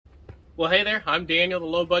Well, hey there, I'm Daniel, the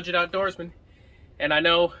Low Budget Outdoorsman, and I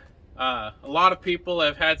know a lot of people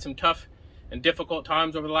have had some tough and difficult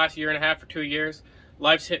times over the last year and a half or 2 years.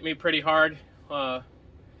 Life's hit me pretty hard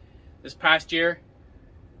this past year,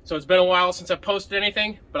 so it's been a while since I've posted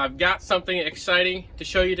anything, but I've got something exciting to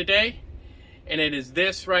show you today, and it is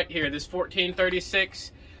this right here, this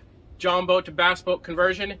 1436 John boat to bass boat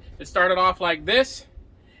conversion. It started off like this,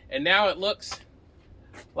 and now it looks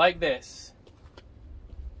like this.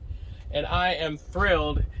 And I am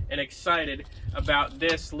thrilled and excited about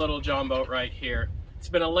this little John boat right here. It's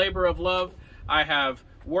been a labor of love. I have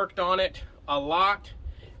worked on it a lot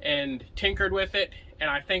and tinkered with it, and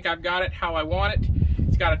I think I've got it how I want it.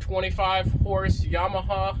 It's got a 25 horse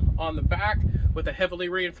Yamaha on the back with a heavily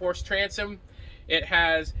reinforced transom. It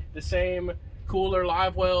has the same cooler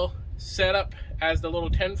live well setup as the little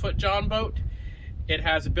 10-foot John boat. It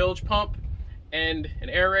has a bilge pump and an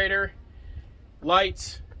aerator,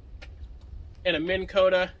 lights, and a Minn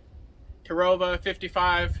Kota Terrova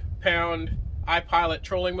 55-pound iPilot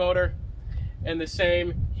trolling motor, and the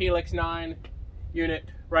same Helix 9 unit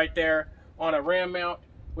right there on a ram mount,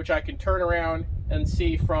 which I can turn around and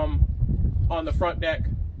see from on the front deck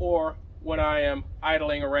or when I am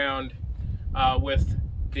idling around with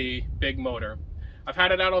the big motor. I've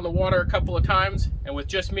had it out on the water a couple of times, and with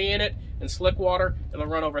just me in it and slick water, it'll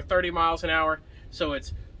run over 30 miles an hour, so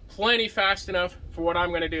it's plenty fast enough for what I'm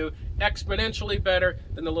going to do, exponentially better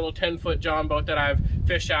than the little 10-foot John boat that I've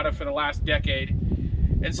fished out of for the last decade.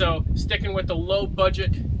 And so, sticking with the low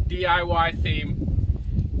budget DIY theme,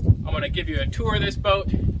 I'm going to give you a tour of this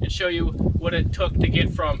boat and show you what it took to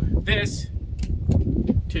get from this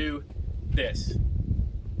to this.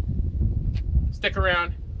 Stick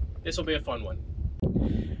around, this will be a fun one.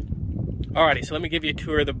 Alrighty, so let me give you a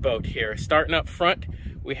tour of the boat here. Starting up front,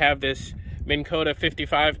 we have this Minn Kota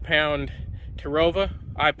 55-pound Terrova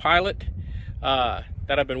iPilot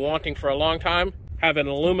that I've been wanting for a long time. Have an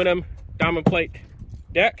aluminum diamond plate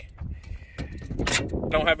deck.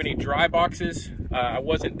 Don't have any dry boxes. I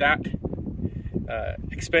wasn't that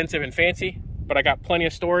expensive and fancy, but I got plenty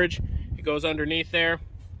of storage. It goes underneath there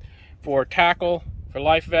for tackle, for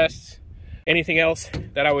life vests, anything else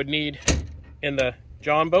that I would need in the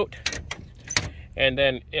John boat. And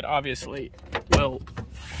then it obviously will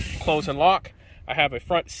close and lock. I have a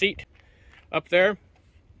front seat up there.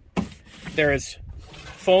 There is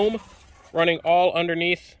foam running all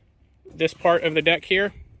underneath this part of the deck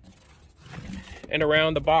here, and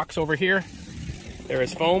around the box over here there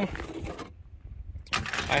is foam.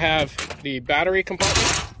 I have the battery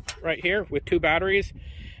compartment right here with 2 batteries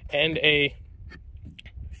and a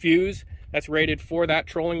fuse that's rated for that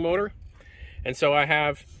trolling motor, and so I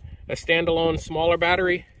have a standalone smaller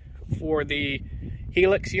battery for the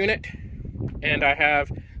Helix unit, and I have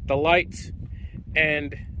the lights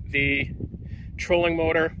and the trolling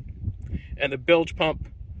motor and the bilge pump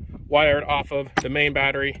wired off of the main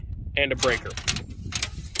battery and a breaker.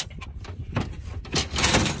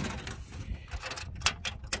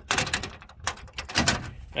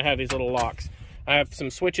 I have these little locks. I have some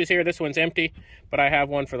switches here. This one's empty, but I have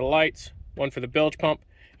one for the lights, one for the bilge pump,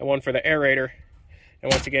 and one for the aerator.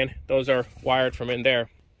 And once again, those are wired from in there.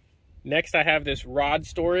 Next, I have this rod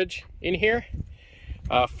storage in here.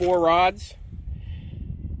 4 rods.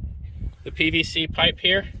 The PVC pipe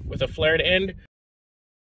here with a flared end.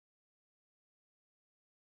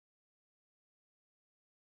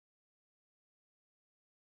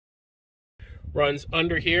 Runs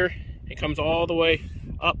under here. It comes all the way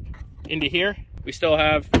up into here. We still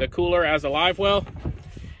have the cooler as a live well.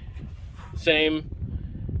 Same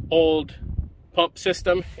old pump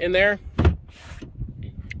system in there.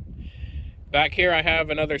 Back here I have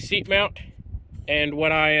another seat mount, and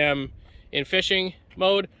when I am in fishing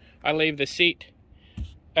mode, I leave the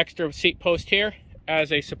extra seat post here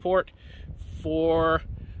as a support for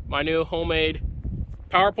my new homemade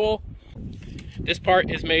power pole. This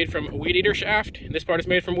part is made from a weed eater shaft, and this part is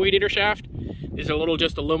made from weed eater shaft. These are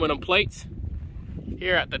just aluminum plates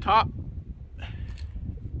here at the top,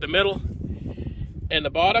 the middle, and the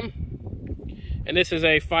bottom. And this is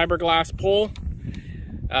a fiberglass pole.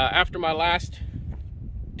 After my last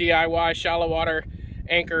DIY shallow water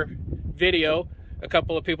anchor video, a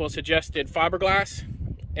couple of people suggested fiberglass,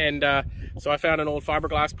 and so I found an old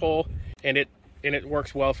fiberglass pole, and it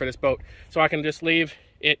works well for this boat. So I can just leave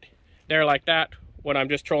it there like that when I'm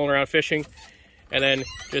just trolling around fishing, and then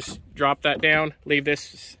just drop that down, leave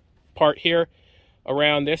this part here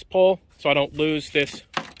around this pole so I don't lose this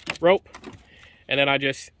rope, and then I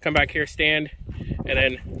just come back here, stand, and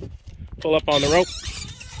then pull up on the rope,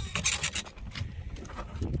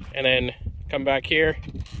 and then come back here,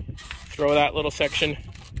 throw that little section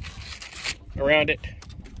around it.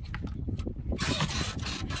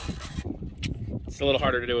 It's a little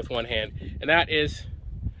harder to do with one hand. And that is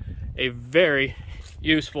a very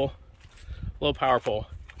useful low power pole.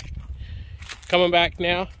 Coming back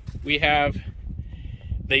now, we have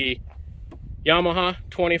the Yamaha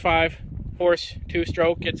 25 horse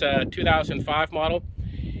 2-stroke. It's a 2005 model.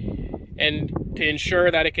 And to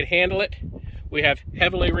ensure that it can handle it, we have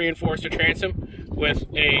heavily reinforced the transom with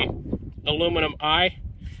a aluminum eye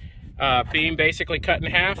beam, basically cut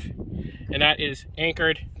in half. And that is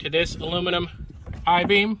anchored to this aluminum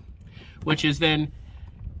I-beam, which is then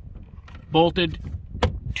bolted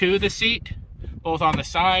to the seat, both on the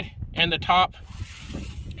side and the top.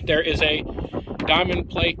 There is a diamond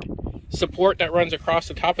plate support that runs across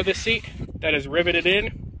the top of this seat that is riveted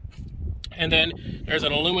in. And then there's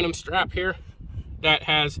an aluminum strap here that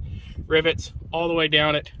has rivets all the way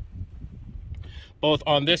down it, both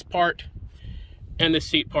on this part and the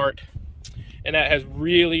seat part. And that has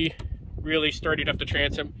really sturdied up the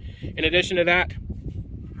transom. In addition to that,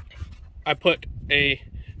 I put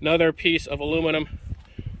another piece of aluminum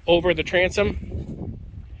over the transom.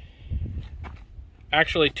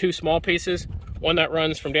 Actually, two small pieces. One that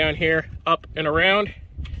runs from down here up and around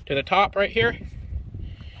to the top right here.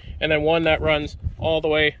 And then one that runs all the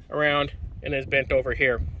way around and is bent over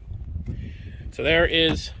here. So there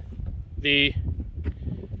is the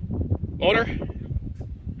motor.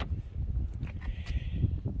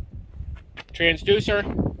 Transducer,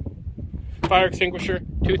 fire extinguisher,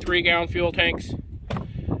 2 3-gallon fuel tanks,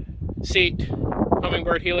 seat,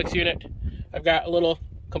 Humminbird Helix unit. I've got a little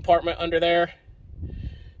compartment under there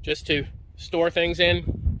just to store things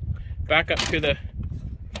in. Back up to the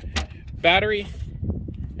battery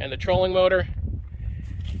and the trolling motor.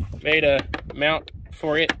 Made a mount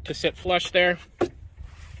for it to sit flush there.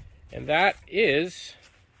 And that is,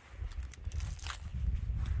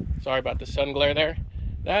 sorry about the sun glare there.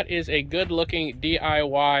 That is a good looking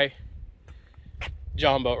DIY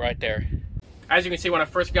John boat right there. As you can see, when I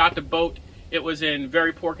first got the boat, it was in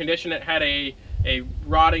very poor condition. It had a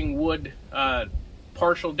rotting wood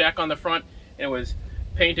partial deck on the front. It was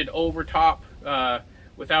painted over top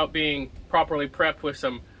without being properly prepped with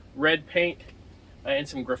some red paint and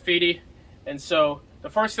some graffiti. And so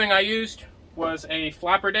the first thing I used was a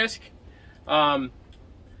flapper disc and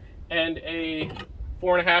a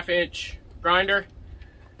 4.5-inch grinder.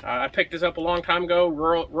 I picked this up a long time ago.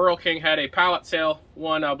 Rural King had a pallet sale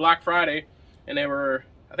one Black Friday, and they were,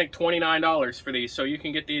 I think, $29 for these. So you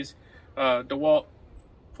can get these DeWalt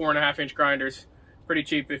 4.5-inch grinders pretty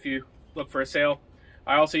cheap if you look for a sale.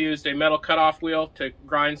 I also used a metal cutoff wheel to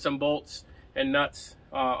grind some bolts and nuts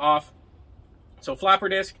off. So flapper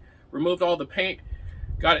disc, removed all the paint,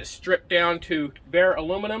 got it stripped down to bare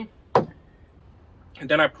aluminum, and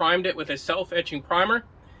then I primed it with a self-etching primer.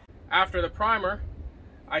 After the primer,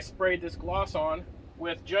 I sprayed this gloss on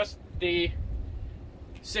with just the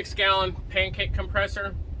 6-gallon pancake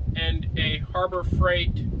compressor and a Harbor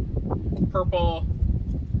Freight purple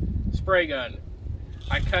spray gun.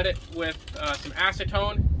 I cut it with some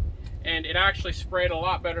acetone, and it actually sprayed a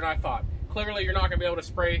lot better than I thought. Clearly, you're not going to be able to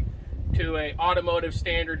spray to an automotive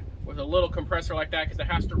standard with a little compressor like that because it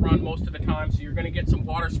has to run most of the time, so you're going to get some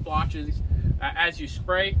water splotches as you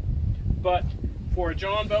spray. But for a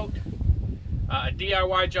John boat, a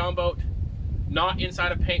DIY John boat, not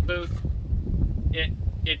inside a paint booth,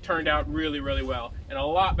 it turned out really well, and a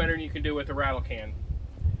lot better than you can do with a rattle can.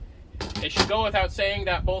 It should go without saying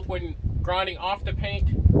that both when grinding off the paint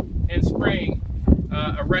and spraying,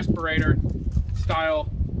 a respirator style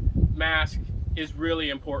mask is really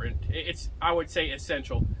important. It's, I would say,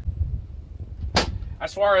 essential.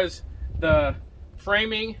 As far as the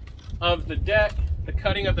framing of the deck, the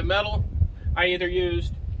cutting of the metal, I either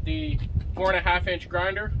used the 4.5-inch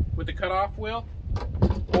grinder with the cutoff wheel,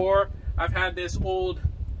 or I've had this old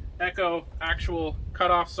Echo actual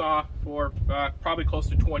cutoff saw for probably close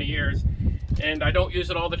to 20 years, and I don't use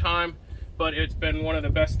it all the time, but it's been one of the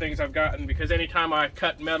best things I've gotten, because anytime I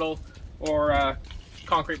cut metal or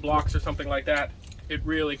concrete blocks or something like that, it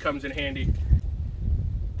really comes in handy.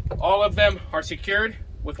 All of them are secured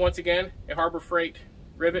with, once again, a Harbor Freight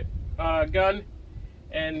rivet gun,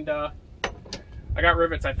 and I got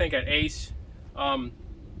rivets, I think, at Ace, and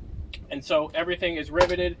so everything is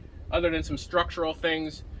riveted other than some structural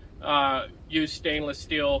things. Use stainless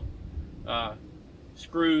steel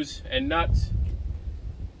screws and nuts,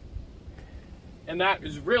 and that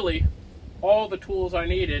is really all the tools I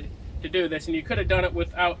needed to do this. And you could have done it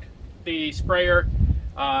without the sprayer,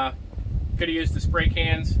 could have used the spray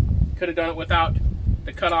cans, could have done it without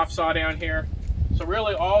the cutoff saw down here. So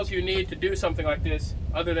really all you need to do something like this,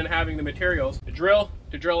 other than having the materials, the drill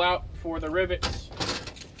to drill out for the rivets,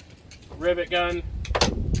 rivet gun,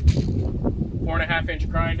 4.5-inch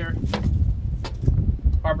grinder,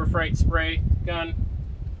 Harbor Freight spray gun,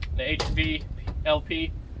 the HV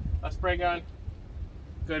LP spray gun,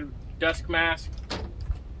 good dust mask,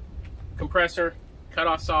 compressor,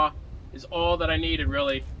 cut-off saw is all that I needed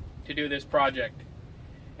really to do this project.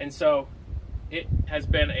 And so it has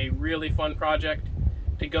been a really fun project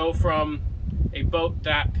to go from a boat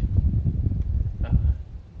that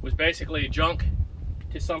was basically junk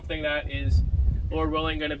to something that is, Lord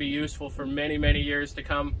willing, going to be useful for many, many years to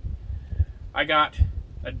come. I got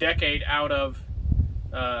a decade out of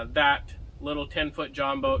that little 10-foot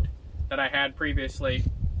John boat that I had previously,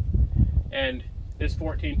 and this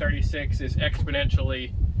 1436 is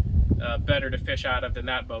exponentially better to fish out of than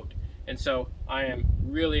that boat. And so I am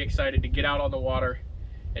really excited to get out on the water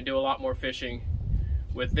and do a lot more fishing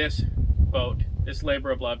with this boat, this labor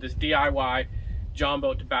of love, this DIY John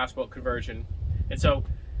boat to bass boat conversion. And so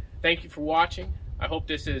thank you for watching. I hope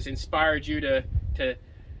this has inspired you to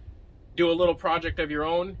do a little project of your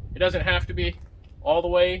own. It doesn't have to be all the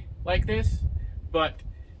way like this, but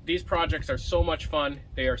these projects are so much fun,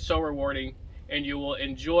 they are so rewarding, and you will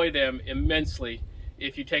enjoy them immensely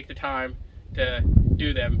if you take the time to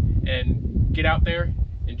do them and get out there,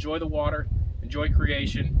 enjoy the water, enjoy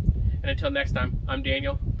creation. And until next time, I'm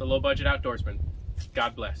Daniel, the Low Budget Outdoorsman.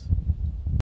 God bless.